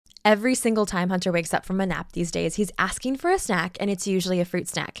Every single time Hunter wakes up from a nap these days, he's asking for a snack, and it's usually a fruit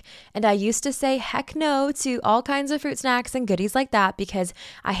snack. And I used to say heck no to all kinds of fruit snacks and goodies like that because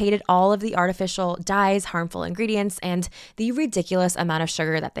I hated all of the artificial dyes, harmful ingredients, and the ridiculous amount of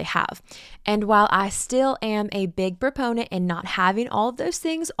sugar that they have. And while I still am a big proponent in not having all of those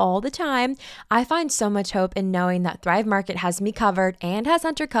things all the time, I find so much hope in knowing that Thrive Market has me covered and has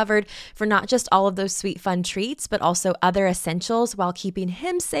Hunter covered for not just all of those sweet, fun treats, but also other essentials while keeping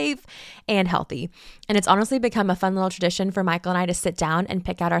him safe and healthy. And it's honestly become a fun little tradition for Michael and I to sit down and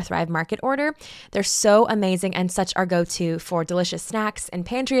pick out our Thrive Market order. They're so amazing and such our go-to for delicious snacks and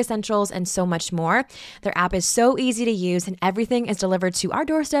pantry essentials and so much more. Their app is so easy to use and everything is delivered to our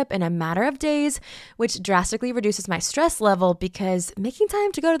doorstep in a matter of days, which drastically reduces my stress level because making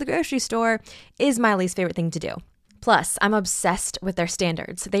time to go to the grocery store is my least favorite thing to do. Plus, I'm obsessed with their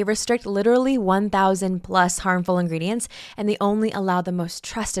standards. They restrict literally 1,000 plus harmful ingredients, and they only allow the most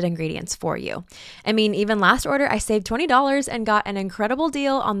trusted ingredients for you. I mean, even last order, I saved $20 and got an incredible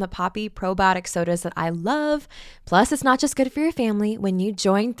deal on the Poppi probiotic sodas that I love. Plus, it's not just good for your family. When you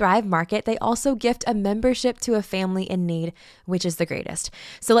join Thrive Market, they also gift a membership to a family in need, which is the greatest.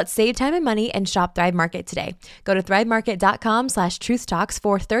 So let's save time and money and shop Thrive Market today. Go to thrivemarket.com/truthtalks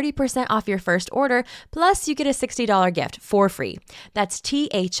for 30% off your first order. Plus, you get a $60 gift for free. That's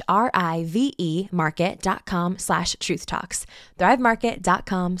THRIVE market.com/truthtalks.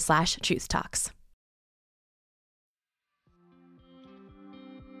 thrivemarket.com/truthtalks.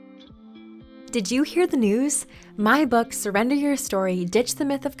 Did you hear the news? My book, Surrender Your Story, Ditch the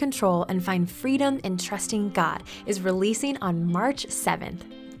Myth of Control, and Find Freedom in Trusting God, is releasing on March 7th.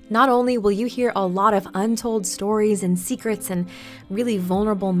 Not only will you hear a lot of untold stories and secrets and really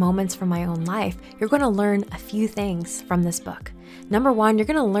vulnerable moments from my own life, you're going to learn a few things from this book. Number one, you're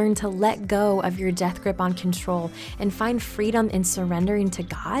going to learn to let go of your death grip on control and find freedom in surrendering to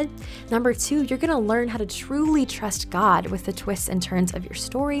God. Number two, you're going to learn how to truly trust God with the twists and turns of your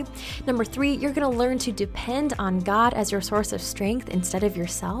story. Number three, you're going to learn to depend on God as your source of strength instead of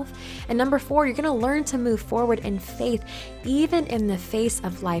yourself. And number four, you're going to learn to move forward in faith, even in the face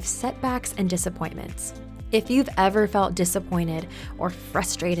of life's setbacks and disappointments. If you've ever felt disappointed or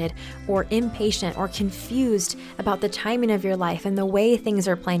frustrated or impatient or confused about the timing of your life and the way things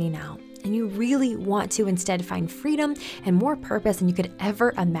are planning out, and you really want to instead find freedom and more purpose than you could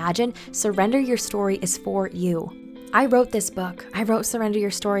ever imagine, Surrender Your Story is for you. I wrote this book. I wrote Surrender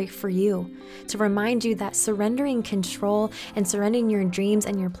Your Story for you, to remind you that surrendering control and surrendering your dreams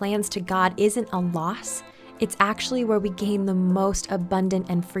and your plans to God isn't a loss. It's actually where we gain the most abundant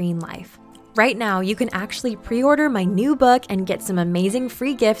and freeing life. Right now, you can actually pre-order my new book and get some amazing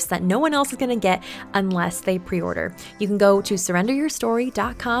free gifts that no one else is going to get unless they pre-order. You can go to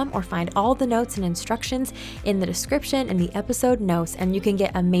surrenderyourstory.com or find all the notes and instructions in the description and the episode notes, and you can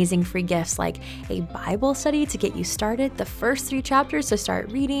get amazing free gifts like a Bible study to get you started, the first 3 chapters to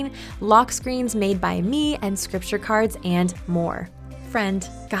start reading, lock screens made by me, and scripture cards, and more. Friend,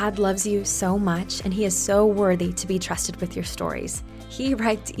 God loves you so much, and He is so worthy to be trusted with your stories. He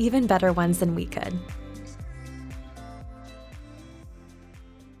writes even better ones than we could.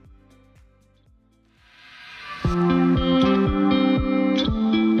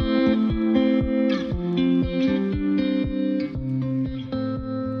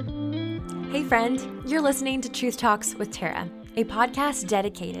 Hey friend, you're listening to Truth Talks with Tara, a podcast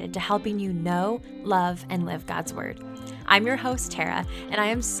dedicated to helping you know, love, and live God's Word. I'm your host, Tara, and I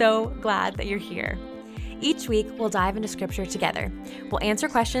am so glad that you're here. Each week, we'll dive into scripture together. We'll answer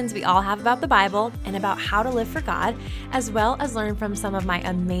questions we all have about the Bible and about how to live for God, as well as learn from some of my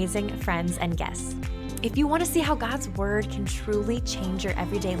amazing friends and guests. If you want to see how God's Word can truly change your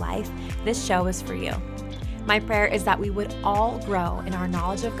everyday life, this show is for you. My prayer is that we would all grow in our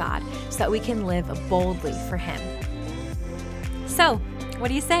knowledge of God so that we can live boldly for Him. So, what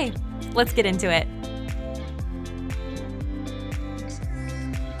do you say? Let's get into it.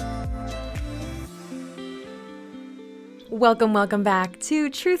 Welcome back to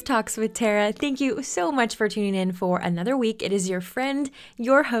Truth Talks with Tara. Thank you so much for tuning in for another week. It is your friend,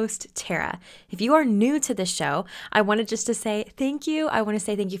 your host, Tara. If you are new to the show, I wanted just to say thank you. I want to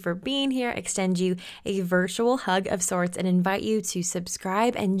say thank you for being here, extend you a virtual hug of sorts, and invite you to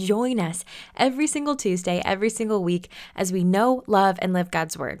subscribe and join us every single Tuesday, every single week, as we know, love, and live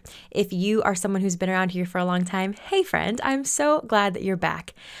God's Word. If you are someone who's been around here for a long time, hey friend, I'm so glad that you're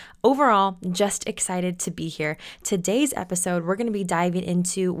back. overall, just excited to be here. Today's episode, we're going to be diving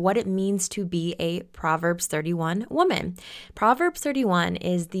into what it means to be a Proverbs 31 woman. Proverbs 31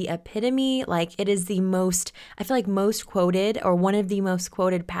 is the epitome, like it is the most, I feel like most quoted or one of the most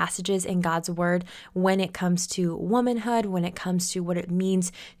quoted passages in God's word when it comes to womanhood, when it comes to what it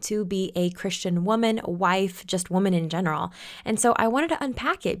means to be a Christian woman, wife, just woman in general. And so I wanted to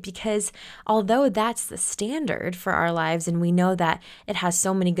unpack it because although that's the standard for our lives and we know that it has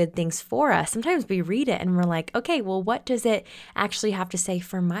so many good things for us, sometimes we read it and we're like, okay, well, what does it actually have to say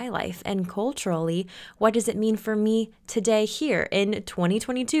for my life? And culturally, what does it mean for me today here in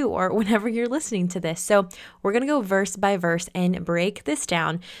 2022 or whenever you're listening to this? So we're going to go verse by verse and break this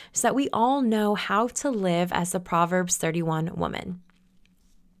down so that we all know how to live as the Proverbs 31 woman.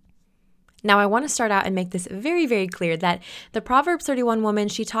 Now, I want to start out and make this very, very clear that the Proverbs 31 woman,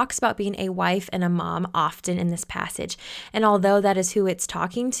 she talks about being a wife and a mom often in this passage. And although that is who it's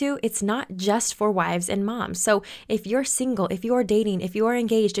talking to, it's not just for wives and moms. So if you're single, if you are dating, if you are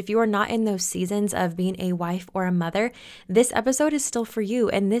engaged, if you are not in those seasons of being a wife or a mother, this episode is still for you.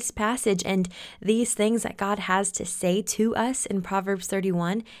 And this passage and these things that God has to say to us in Proverbs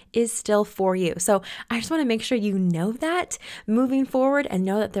 31 is still for you. So I just want to make sure you know that moving forward and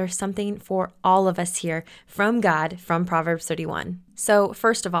know that there's something for all of us here from God from Proverbs 31. So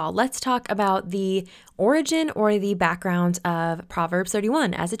first of all, let's talk about the origin or the background of Proverbs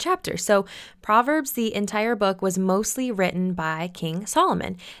 31 as a chapter. So Proverbs, the entire book, was mostly written by King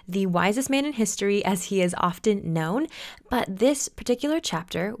Solomon, the wisest man in history as he is often known. But this particular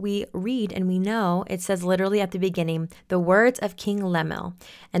chapter, we read and we know it says literally at the beginning, the words of King Lemuel,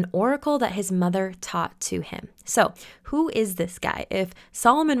 an oracle that his mother taught to him. So who is this guy? If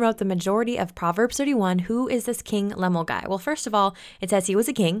Solomon wrote the majority of Proverbs 31, who is this King Lemuel guy? Well, first of all, it says he was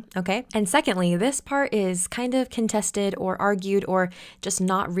a king, okay? And secondly, this part is kind of contested or argued or just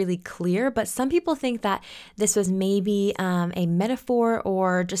not really clear, but some people think that this was maybe a metaphor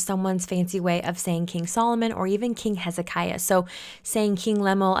or just someone's fancy way of saying King Solomon or even King Hezekiah. So saying King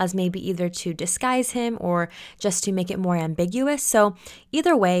Lemuel as maybe either to disguise him or just to make it more ambiguous. So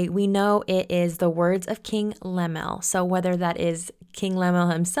either way, we know it is the words of King Lemuel. So whether that is King Lemuel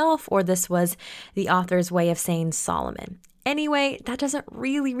himself or this was the author's way of saying Solomon. Anyway, that doesn't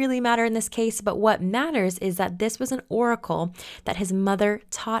really matter in this case, but what matters is that this was an oracle that his mother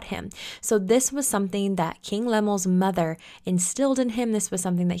taught him. So this was something that King Lemuel's mother instilled in him. This was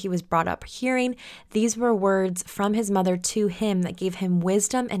something that he was brought up hearing. These were words from his mother to him that gave him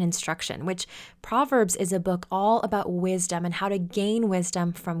wisdom and instruction, which Proverbs is a book all about wisdom and how to gain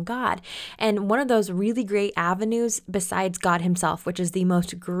wisdom from God. And one of those really great avenues besides God himself, which is the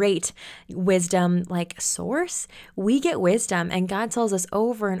most great wisdom source, we get wisdom, and God tells us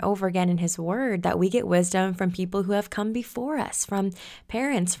over and over again in his word that we get wisdom from people who have come before us, from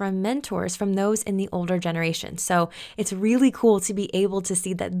parents, from mentors, from those in the older generation. So it's really cool to be able to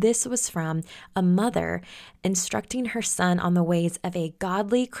see that this was from a mother instructing her son on the ways of a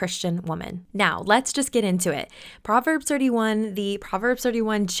godly Christian woman. Now, let's just get into it. Proverbs 31, the Proverbs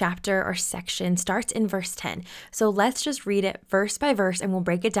 31 chapter or section starts in verse 10. So let's just read it verse by verse and we'll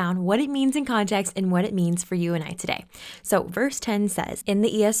break it down, what it means in context and what it means for you and I today. So verse 10 says, in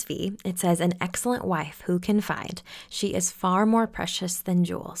the ESV, it says, an excellent wife who can find. She is far more precious than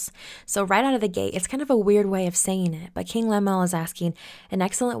jewels. So right out of the gate, it's kind of a weird way of saying it, but King Lemuel is asking, an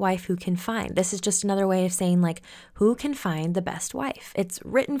excellent wife who can find. This is just another way of saying who can find the best wife? It's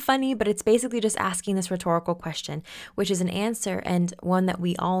written funny, but it's basically just asking this rhetorical question, which is an answer and one that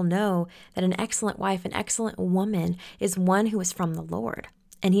we all know that an excellent wife, an excellent woman is one who is from the Lord.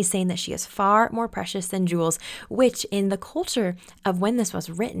 And he's saying that she is far more precious than jewels, which in the culture of when this was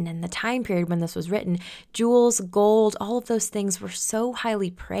written, in the time period when this was written, jewels, gold, all of those things were so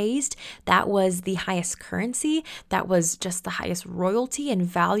highly praised. That was the highest currency. That was just the highest royalty and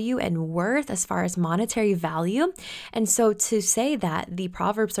value and worth as far as monetary value. And so to say that the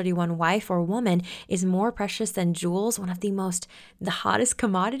Proverbs 31 wife or woman is more precious than jewels, one of the hottest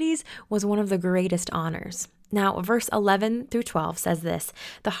commodities, was one of the greatest honors. Now, verse 11 through 12 says this,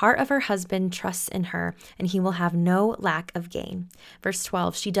 the heart of her husband trusts in her, and he will have no lack of gain. Verse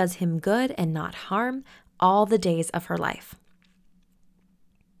 12, she does him good and not harm all the days of her life.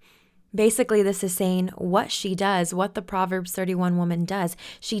 Basically, this is saying what she does, what the Proverbs 31 woman does,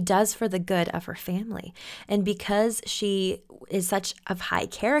 she does for the good of her family. And because she is such of high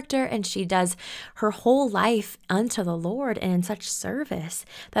character and she does her whole life unto the Lord and in such service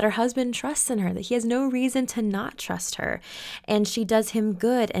that her husband trusts in her, that he has no reason to not trust her. And she does him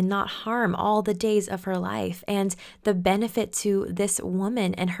good and not harm all the days of her life. And the benefit to this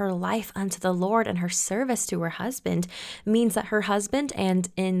woman and her life unto the Lord and her service to her husband means that her husband, and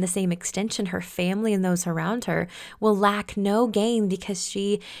in the same extension, her family and those around her, will lack no gain because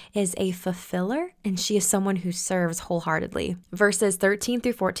she is a fulfiller and she is someone who serves wholeheartedly. Verses 13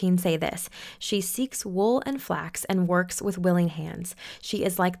 through 14 say this: she seeks wool and flax and works with willing hands. She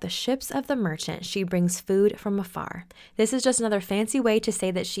is like the ships of the merchant. She brings food from afar. This is just another fancy way to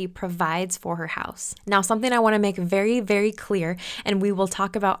say that she provides for her house. Now, something I want to make very, very clear, and we will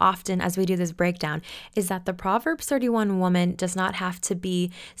talk about often as we do this breakdown, is that the Proverbs 31 woman does not have to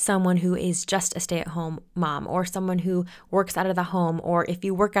be someone who is just a stay-at-home mom or someone who works out of the home, or if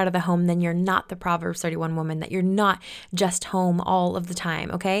you work out of the home, then you're not the Proverbs 31 woman, that you're not just home all of the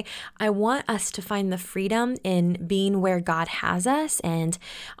time, okay? I want us to find the freedom in being where God has us and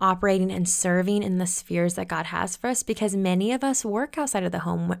operating and serving in the spheres that God has for us, because many of us work outside of the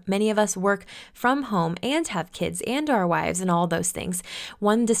home. Many of us work from home and have kids and our wives and all those things.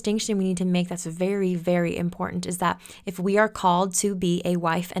 One distinction we need to make that's very, very important is that if we are called to be a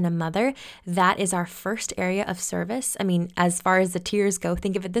wife and a mother, that is our first area of service. I mean, as far as the tiers go,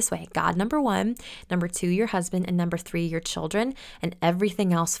 think of it this way: God, number one, number two, your husband, and number three, your children, and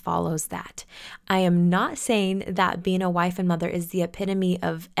everything else follows that. I am not saying that being a wife and mother is the epitome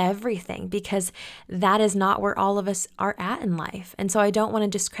of everything, because that is not where all of us are at in life. And so I don't want to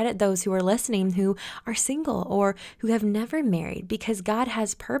discredit those who are listening who are single or who have never married, because God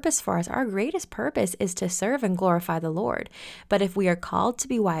has purpose for us. Our greatest purpose is to serve and glorify the Lord. But if we are called to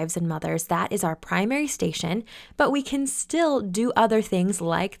be wives and mothers, that is our primary station. But we can still do other things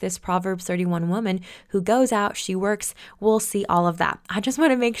like this Proverbs 31 woman who goes out, she works. We'll see all of that. I just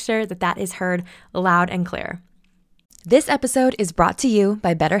want to make sure that that is heard loud and clear. This episode is brought to you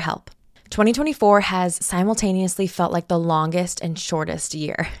by BetterHelp. 2024 has simultaneously felt like the longest and shortest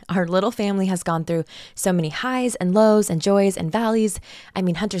year. Our little family has gone through so many highs and lows and joys and valleys. I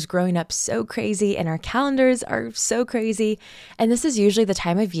mean, Hunter's growing up so crazy and our calendars are so crazy. And this is usually the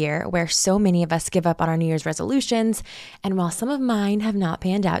time of year where so many of us give up on our New Year's resolutions. And while some of mine have not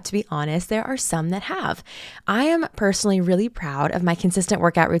panned out, to be honest, there are some that have. I am personally really proud of my consistent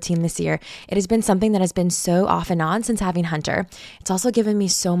workout routine this year. It has been something that has been so off and on since having Hunter. It's also given me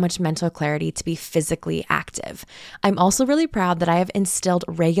so much mental clarity to be physically active. I'm also really proud that I have instilled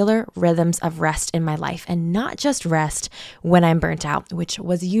regular rhythms of rest in my life, and not just rest when I'm burnt out, which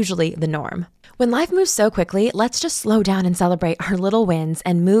was usually the norm. When life moves so quickly, let's just slow down and celebrate our little wins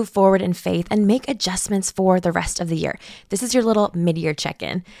and move forward in faith and make adjustments for the rest of the year. This is your little mid-year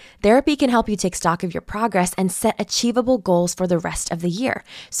check-in. Therapy can help you take stock of your progress and set achievable goals for the rest of the year.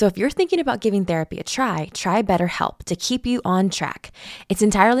 So if you're thinking about giving therapy a try BetterHelp to keep you on track. It's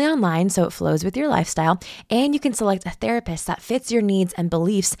entirely online, so it flows with your lifestyle, and you can select a therapist that fits your needs and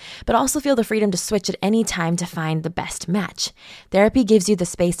beliefs, but also feel the freedom to switch at any time to find the best match. Therapy gives you the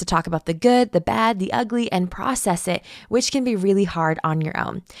space to talk about the good, the bad, the ugly, and process it, which can be really hard on your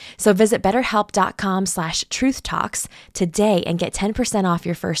own. So visit betterhelp.com/truthtalks today and get 10% off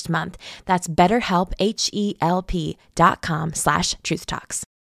your first month. That's BetterHelp, HELP.com/truthtalks.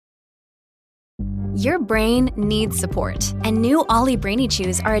 Your brain needs support, and new Ollie Brainy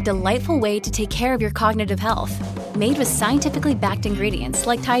Chews are a delightful way to take care of your cognitive health. Made with scientifically backed ingredients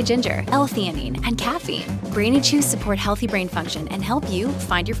like Thai ginger, L-theanine, and caffeine, Brainy Chews support healthy brain function and help you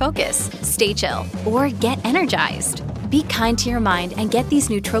find your focus, stay chill, or get energized. Be kind to your mind and get these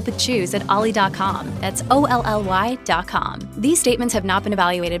nootropic chews at ollie.com. That's OLLY.com. These statements have not been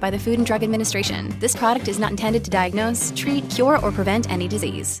evaluated by the Food and Drug Administration. This product is not intended to diagnose, treat, cure, or prevent any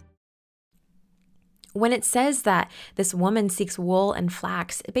disease. When it says that this woman seeks wool and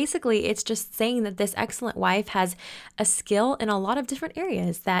flax, basically it's just saying that this excellent wife has a skill in a lot of different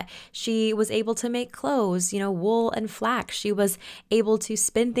areas, that she was able to make clothes, wool and flax. She was able to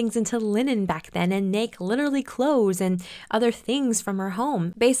spin things into linen back then and make literally clothes and other things from her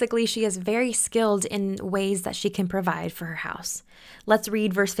home. Basically, she is very skilled in ways that she can provide for her house. Let's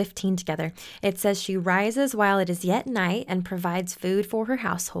read verse 15 together. It says, she rises while it is yet night and provides food for her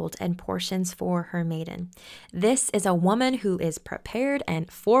household and portions for her maidens. maiden. This is a woman who is prepared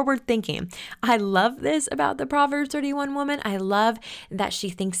and forward thinking. I love this about the Proverbs 31 woman. I love that she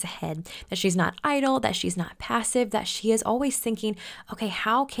thinks ahead, that she's not idle, that she's not passive, that she is always thinking, okay,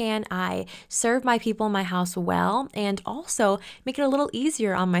 how can I serve my people in my house well and also make it a little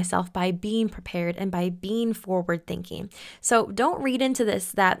easier on myself by being prepared and by being forward thinking. So don't read into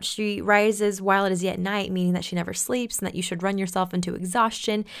this that she rises while it is yet night, meaning that she never sleeps and that you should run yourself into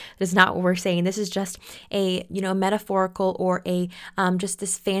exhaustion. That is not what we're saying. This is just a, metaphorical or a just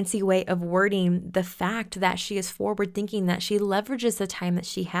this fancy way of wording the fact that she is forward thinking, that she leverages the time that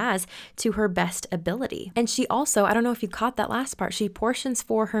she has to her best ability. And she also, I don't know if you caught that last part, she portions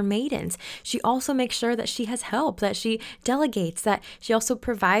for her maidens. She also makes sure that she has help, that she delegates, that she also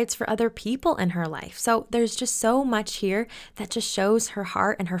provides for other people in her life. So there's just so much here that just shows her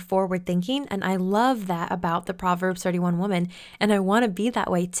heart and her forward thinking. And I love that about the Proverbs 31 woman. And I want to be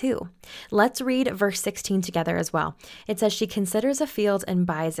that way too. Let's read verse 16 together as well. It says, she considers a field and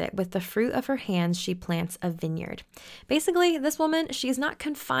buys it. With the fruit of her hands, she plants a vineyard. Basically, this woman, she is not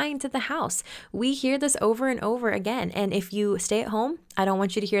confined to the house. We hear this over and over again. And if you stay at home, I don't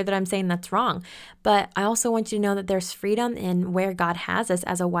want you to hear that I'm saying that's wrong, but I also want you to know that there's freedom in where God has us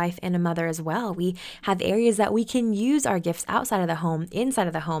as a wife and a mother as well. We have areas that we can use our gifts outside of the home, inside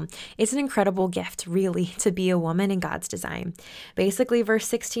of the home. It's an incredible gift, really, to be a woman in God's design. Basically, verse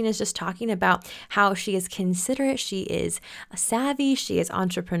 16 is just talking about how she is considerate, she is savvy, she is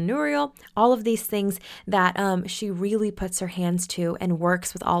entrepreneurial, all of these things that she really puts her hands to and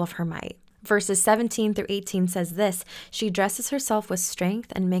works with all of her might. Verses 17 through 18 says this, she dresses herself with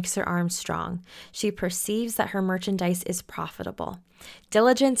strength and makes her arms strong. She perceives that her merchandise is profitable.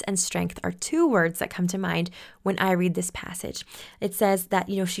 Diligence and strength are two words that come to mind when I read this passage. It says that,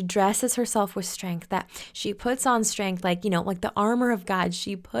 she dresses herself with strength, that she puts on strength, like the armor of God.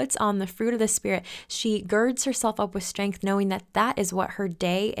 She puts on the fruit of the Spirit. She girds herself up with strength, knowing that that is what her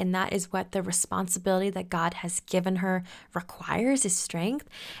day and that is what the responsibility that God has given her requires is strength.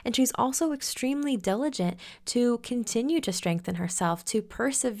 And she's also extremely diligent to continue to strengthen herself, to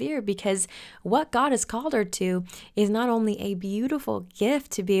persevere, because what God has called her to is not only a beautiful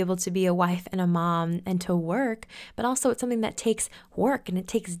gift to be able to be a wife and a mom and to work, but also it's something that takes work and it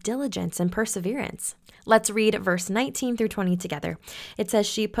takes diligence and perseverance. Let's read verse 19 through 20 together. It says,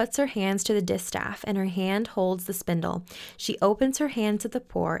 she puts her hands to the distaff and her hand holds the spindle. She opens her hand to the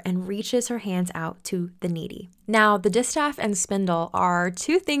poor and reaches her hands out to the needy. Now, the distaff and spindle are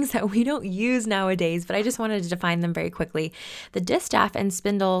two things that we don't use nowadays, but I just wanted to define them very quickly. The distaff and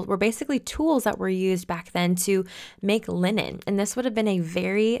spindle were basically tools that were used back then to make linen, and this would have been a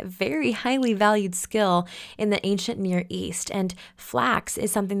very, very highly valued skill in the ancient Near East. And flax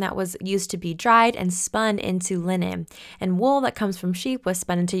is something that was used to be dried and spun into linen, and wool that comes from sheep was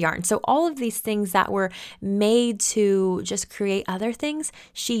spun into yarn. So all of these things that were made to just create other things,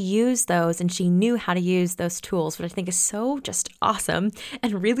 she used those and she knew how to use those tools, which I think is so just awesome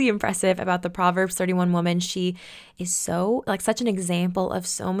and really impressive about the Proverbs 31 woman. She is so such an example of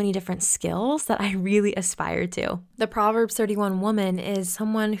so many different skills that I really aspire to. The Proverbs 31 woman is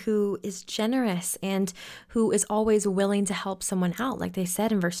someone who is generous and who is always willing to help someone out. Like they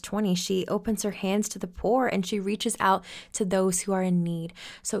said in verse 20, she opens her hands to the poor and she reaches out to those who are in need.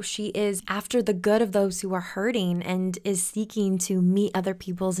 So she is after the good of those who are hurting and is seeking to meet other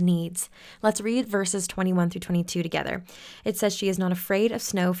people's needs. Let's read verses 21 through 22 together. It says, she is not afraid of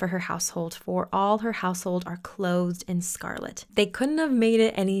snow for her household, for all her household are clothed in scarlet. They couldn't have made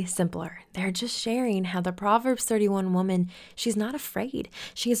it any simpler. They're just sharing how the Proverbs 31 woman, she's not afraid.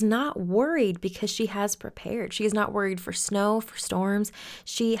 She is not worried because she has prepared. She is not worried for snow, for storms.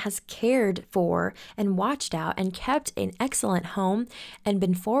 She has cared for and watched out and kept an excellent home and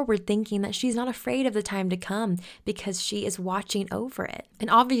been forward thinking that she's not afraid of the time to come because she is watching over it. And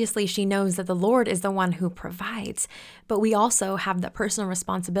obviously she knows that the Lord is the one who provides, but we also have the personal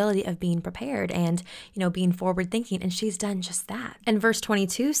responsibility of being prepared and, being forward thinking, and she's done just that. And verse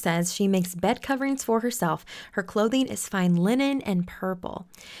 22 says she makes bed coverings for herself. Her clothing is fine linen and purple.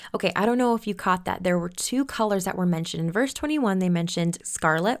 Okay, I don't know if you caught that. There were two colors that were mentioned. In verse 21, they mentioned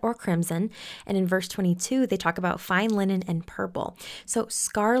scarlet or crimson, and in verse 22, they talk about fine linen and purple. So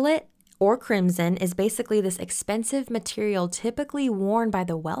scarlet or crimson is basically this expensive material typically worn by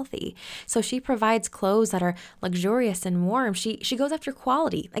the wealthy. So she provides clothes that are luxurious and warm. She goes after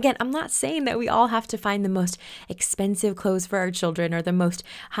quality. Again, I'm not saying that we all have to find the most expensive clothes for our children or the most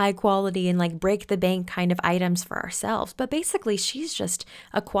high quality and break the bank kind of items for ourselves. But basically, she's just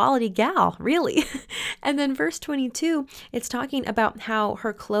a quality gal, really. And then verse 22, it's talking about how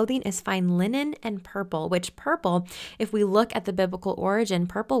her clothing is fine linen and purple, which purple, if we look at the biblical origin,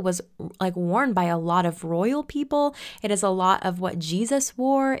 purple was like worn by a lot of royal people. It is a lot of what Jesus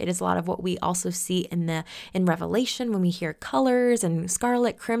wore. It is a lot of what we also see in Revelation when we hear colors and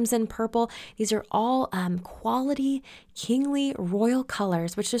scarlet, crimson, purple. These are all quality, kingly, royal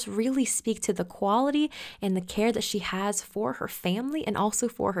colors, which just really speak to the quality and the care that she has for her family and also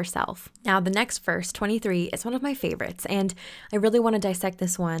for herself. Now, the next verse, 23, is one of my favorites, and I really want to dissect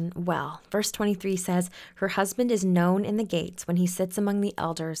this one well. Verse 23 says, "Her husband is known in the gates when he sits among the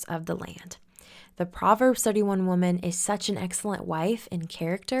elders of the land." The Proverbs 31 woman is such an excellent wife in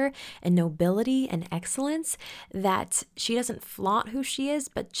character and nobility and excellence that she doesn't flaunt who she is,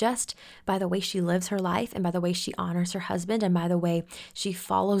 but just by the way she lives her life and by the way she honors her husband and by the way she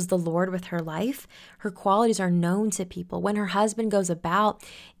follows the Lord with her life, her qualities are known to people. When her husband goes about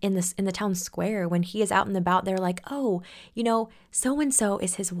in the town square, when he is out and about, they're like, oh, so-and-so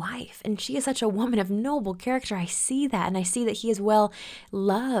is his wife, and she is such a woman of noble character. I see that, and I see that he is well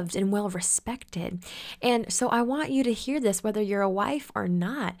loved and well respected. And so I want you to hear this, whether you're a wife or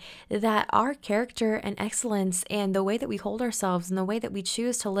not, that our character and excellence and the way that we hold ourselves and the way that we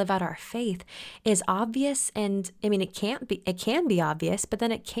choose to live out our faith is obvious. And I mean, it can be obvious, but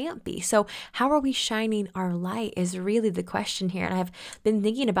then it can't be. So how are we shining our light is really the question here. And I've been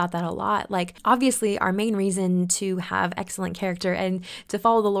thinking about that a lot. Like, obviously, our main reason to have excellent character and to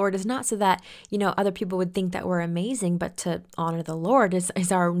follow the Lord is not so that, other people would think that we're amazing, but to honor the Lord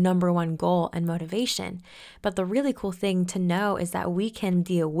is our number one goal and motivation. But the really cool thing to know is that we can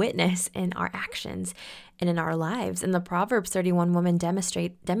be a witness in our actions and in our lives. And the Proverbs 31 woman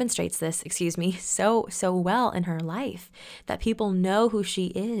demonstrates this, so well in her life, that people know who she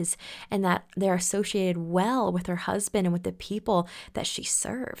is and that they're associated well with her husband and with the people that she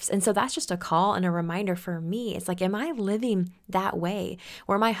serves. And so that's just a call and a reminder for me. It's like, am I living that way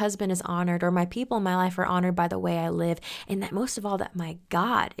where my husband is honored or my people in my life are honored by the way I live, and that most of all, that my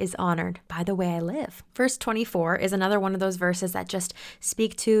God is honored by the way I live? Verse 24 is another one of those verses that just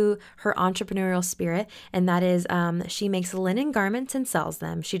speak to her entrepreneurial spirit. And that is, she makes linen garments and sells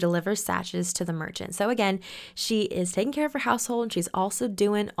them. She delivers sashes to the merchant. So again, she is taking care of her household and she's also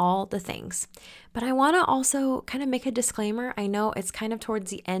doing all the things. But I want to also kind of make a disclaimer. I know it's kind of towards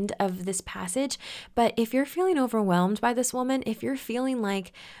the end of this passage, but if you're feeling overwhelmed by this woman, if you're feeling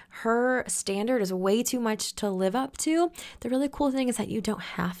like her standard is way too much to live up to, the really cool thing is that you don't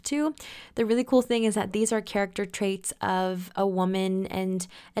have to. The really cool thing is that these are character traits of a woman and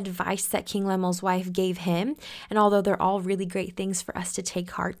advice that King Lemuel's wife gave him. And although they're all really great things for us to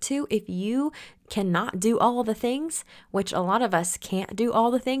take heart to, if you cannot do all the things, which a lot of us can't do all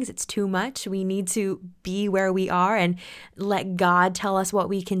the things, it's too much. We need to be where we are and let God tell us what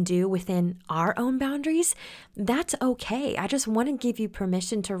we can do within our own boundaries. That's okay. I just want to give you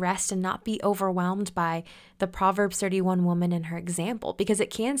permission to rest and not be overwhelmed by the Proverbs 31 woman and her example, because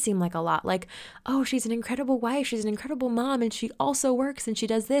it can seem like a lot, like, oh, she's an incredible wife, she's an incredible mom, and she also works and she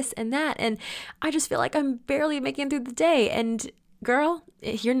does this and that, and I just feel like I'm barely making it through the day. And girl,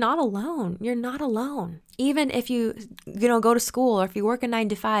 you're not alone. You're not alone. Even if you go to school or if you work a 9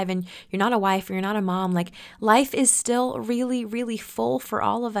 to 5 and you're not a wife or you're not a mom, like, life is still really, really full for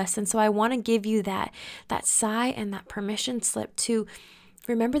all of us. And so I want to give you that sigh and that permission slip to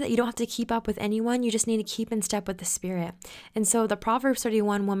remember that you don't have to keep up with anyone. You just need to keep in step with the Spirit. And so the Proverbs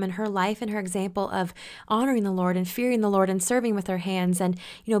 31 woman, her life and her example of honoring the Lord and fearing the Lord and serving with her hands and,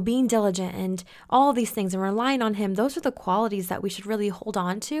 being diligent and all these things and relying on Him, those are the qualities that we should really hold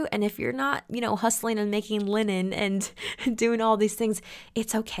on to. And if you're not, hustling and making linen and doing all these things,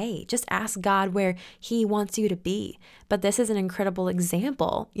 it's okay. Just ask God where He wants you to be. But this is an incredible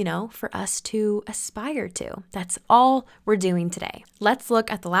example, for us to aspire to. That's all we're doing today. Let's look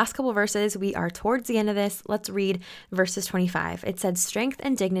at the last couple verses. We are towards the end of this. Let's read verses 25. It said, "Strength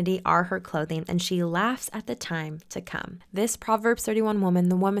and dignity are her clothing, and she laughs at the time to come." This Proverbs 31 woman,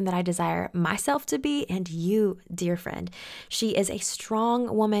 the woman that I desire myself to be, and you, dear friend, she is a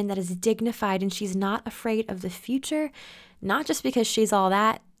strong woman that is dignified, and she's not afraid of the future, not just because she's all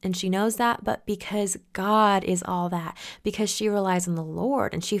that and she knows that, but because God is all that, because she relies on the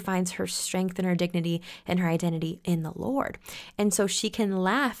Lord and she finds her strength and her dignity and her identity in the Lord. And so she can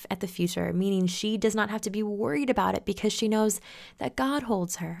laugh at the future, meaning she does not have to be worried about it because she knows that God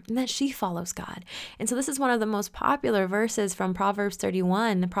holds her and that she follows God. And so this is one of the most popular verses from Proverbs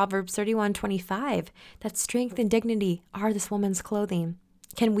 31, Proverbs 31:25, that strength and dignity are this woman's clothing.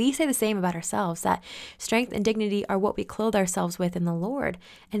 Can we say the same about ourselves, that strength and dignity are what we clothe ourselves with in the Lord,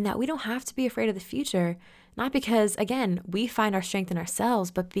 and that we don't have to be afraid of the future Not because, again, we find our strength in ourselves,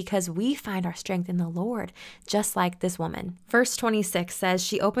 but because we find our strength in the Lord, just like this woman. Verse 26 says,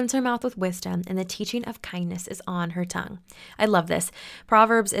 she opens her mouth with wisdom, and the teaching of kindness is on her tongue. I love this.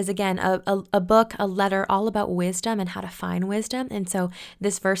 Proverbs is, again, a book, a letter all about wisdom and how to find wisdom. And so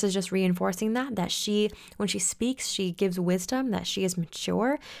this verse is just reinforcing that she, when she speaks, she gives wisdom, that she is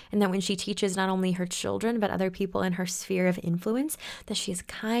mature, and that when she teaches not only her children, but other people in her sphere of influence, that she is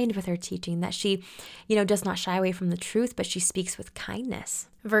kind with her teaching, that she, does not shy away from the truth, but she speaks with kindness.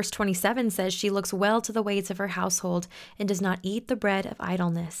 Verse 27 says, she looks well to the ways of her household and does not eat the bread of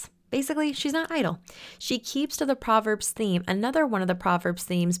idleness. Basically, she's not idle. She keeps to the Proverbs theme. Another one of the Proverbs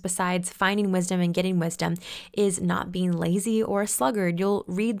themes, besides finding wisdom and getting wisdom, is not being lazy or a sluggard. You'll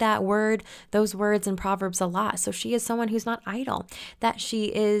read those words in Proverbs a lot. So she is someone who's not idle, that she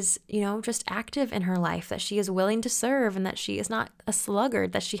is, just active in her life, that she is willing to serve, and that she is not a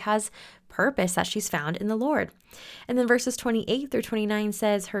sluggard, that she has purpose that she's found in the Lord. And then verses 28 through 29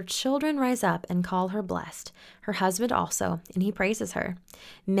 says, her children rise up and call her blessed, her husband also, and he praises her.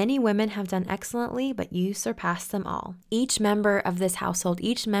 Many women have done excellently, but you surpass them all. Each member of this household,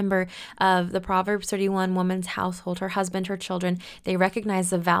 each member of the Proverbs 31 woman's household, her husband, her children, they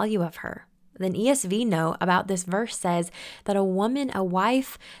recognize the value of her. Then ESV note about this verse says that a woman, a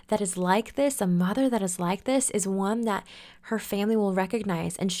wife that is like this, a mother that is like this, is one that her family will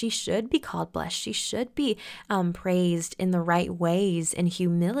recognize, and she should be called blessed. She should be praised in the right ways in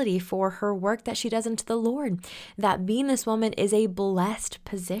humility for her work that she does unto the Lord. That being this woman is a blessed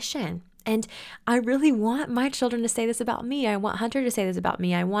position. And I really want my children to say this about me. I want Hunter to say this about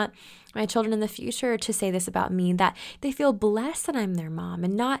me. I want my children in the future to say this about me, that they feel blessed that I'm their mom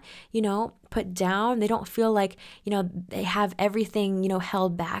and not, put down. They don't feel like, they have everything,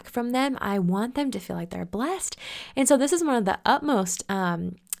 held back from them. I want them to feel like they're blessed. And so this is one of the utmost,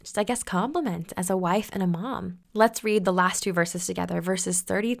 compliment as a wife and a mom. Let's read the last two verses together. Verses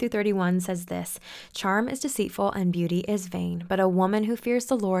 30 through 31 says this, charm is deceitful and beauty is vain, but a woman who fears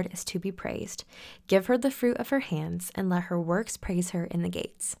the Lord is to be praised. Give her the fruit of her hands and let her works praise her in the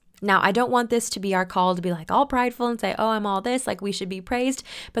gates. Now, I don't want this to be our call to be like all prideful and say, oh, I'm all this, like we should be praised.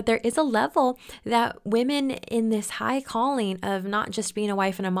 But there is a level that women in this high calling of not just being a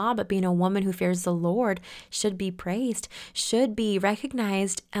wife and a mom, but being a woman who fears the Lord should be praised, should be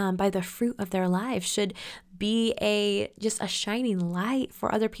recognized by the fruit of their lives, should be just a shining light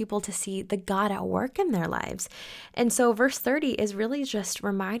for other people to see the God at work in their lives. And so verse 30 is really just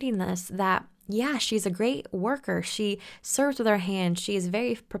reminding us that she's a great worker. She serves with her hands. She is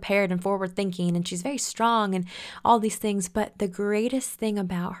very prepared and forward thinking, and she's very strong and all these things. But the greatest thing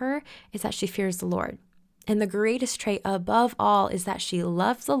about her is that she fears the Lord. And the greatest trait above all is that she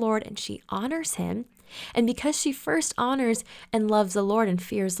loves the Lord and she honors him. And because she first honors and loves the Lord and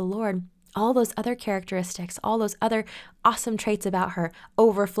fears the Lord, all those other characteristics, all those other awesome traits about her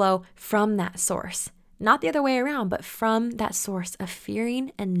overflow from that source. Not the other way around, but from that source of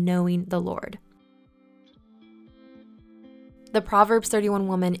fearing and knowing the Lord. The Proverbs 31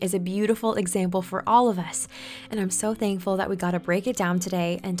 woman is a beautiful example for all of us, and I'm so thankful that we got to break it down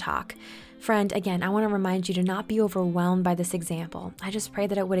today and talk. Friend, again, I want to remind you to not be overwhelmed by this example. I just pray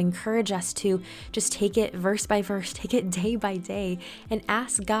that it would encourage us to just take it verse by verse, take it day by day, and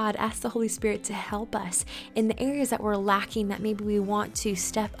ask God, ask the Holy Spirit to help us in the areas that we're lacking, that maybe we want to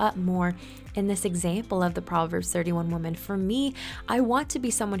step up more in this example of the Proverbs 31 woman. For me, I want to be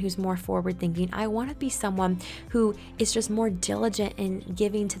someone who's more forward thinking. I want to be someone who is just more diligent in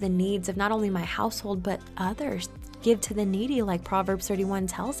giving to the needs of not only my household, but others. Give to the needy, like Proverbs 31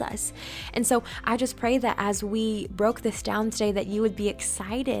 tells us. And so I just pray that as we broke this down today, that you would be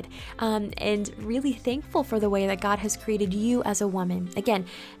excited and really thankful for the way that God has created you as a woman. Again,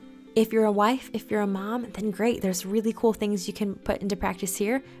 if you're a wife, if you're a mom, then great. There's really cool things you can put into practice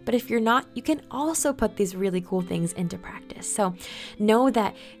here. But if you're not, you can also put these really cool things into practice. So know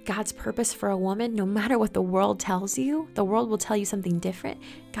that God's purpose for a woman, no matter what the world tells you, the world will tell you something different.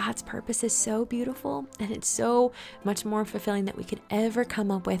 God's purpose is so beautiful, and it's so much more fulfilling than we could ever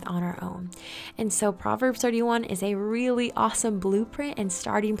come up with on our own. And so Proverbs 31 is a really awesome blueprint and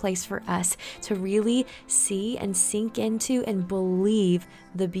starting place for us to really see and sink into and believe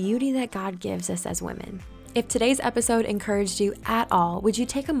the beauty that God gives us as women. If today's episode encouraged you at all, would you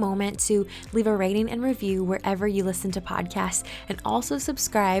take a moment to leave a rating and review wherever you listen to podcasts, and also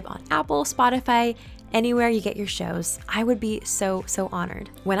subscribe on Apple, Spotify, anywhere you get your shows? I would be so honored.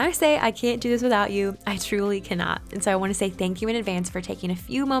 When I say I can't do this without you, I truly cannot. And so I want to say thank you in advance for taking a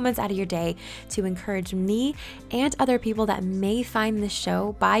few moments out of your day to encourage me and other people that may find this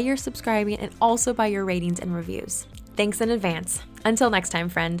show by your subscribing and also by your ratings and reviews. Thanks in advance. Until next time,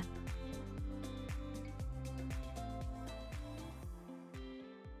 friend.